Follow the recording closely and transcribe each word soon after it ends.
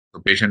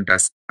So patient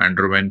has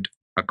underwent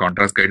a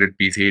contrast guided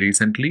PCA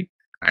recently,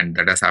 and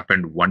that has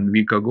happened 1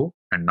 week ago,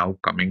 and now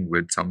coming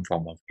with some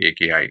form of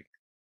AKI.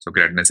 So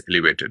creatinine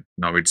elevated.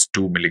 Now it's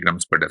 2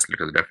 milligrams per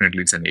deciliter. So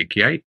definitely it's an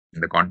AKI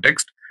in the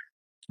context.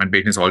 And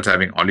patient is also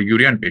having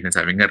oliguria, and patient is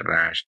having a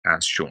rash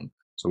as shown.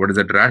 So what is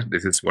that rash?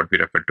 This is what we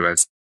refer to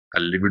as a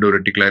livedo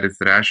reticularis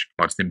rash,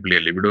 or simply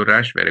a livedo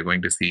rash, where you're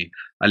going to see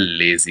a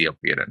lazy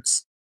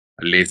appearance,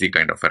 a lazy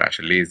kind of a rash,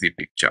 a lazy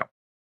picture,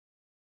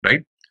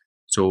 right?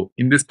 So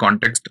in this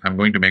context, I'm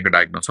going to make a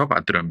diagnosis of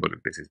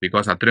atheroembolic disease,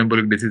 because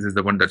atheroembolic disease is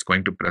the one that's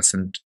going to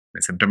present in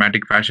a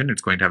symptomatic fashion.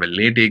 It's going to have a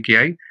late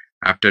AKI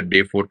after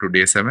day 4 to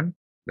day 7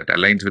 that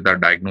aligns with our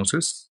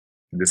diagnosis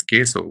in this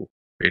case. So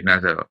patient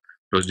has a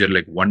procedure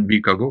like 1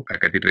 week ago, a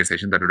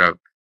catheterization that would have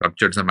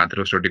ruptured some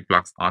atherosclerotic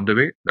plaques on the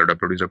way, that would have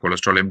produced a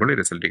cholesterol emboli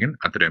resulting in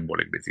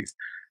atheroembolic disease.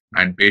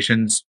 And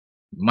patients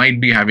might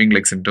be having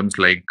like symptoms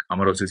like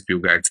amaurosis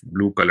fugax,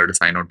 blue colored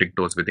cyanotic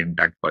toes with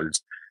intact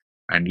pulse,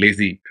 and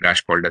lazy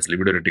rash called as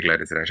livedo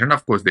reticularis rash. And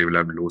of course, they will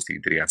have low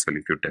C3 as well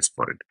if you test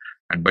for it.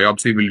 And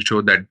biopsy will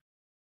show that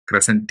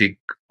crescent-thick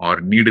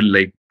or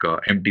needle-like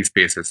empty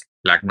spaces,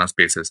 lacuna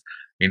spaces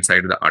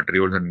inside the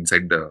arterioles and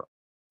inside the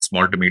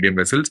small to medium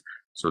vessels.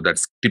 So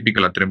that's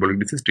typical atheroembolic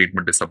disease.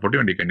 Treatment is supportive,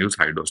 and you can use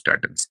high-dose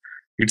statins.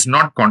 It's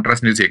not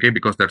contrast-induced AKI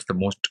because that's the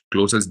most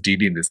closest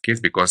DD in this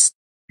case, because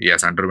he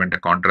has underwent a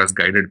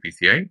contrast-guided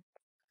PCI.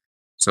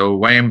 So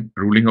why I'm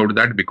ruling out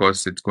that?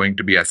 Because it's going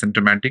to be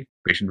asymptomatic.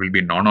 Patient will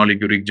be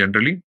non-oliguric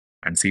generally,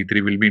 and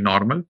C3 will be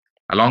normal.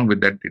 Along with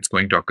that, it's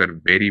going to occur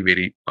very,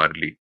 very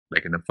early,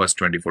 like in the first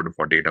 24 to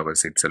 48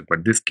 hours itself.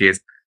 But this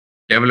case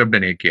developed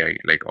an AKI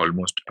like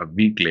almost a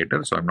week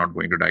later. So I'm not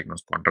going to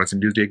diagnose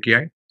contrast-induced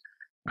AKI.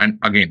 And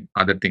again,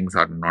 other things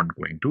are not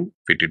going to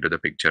fit into the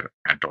picture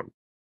at all.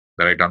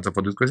 The right answer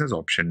for this question is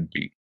option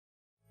B.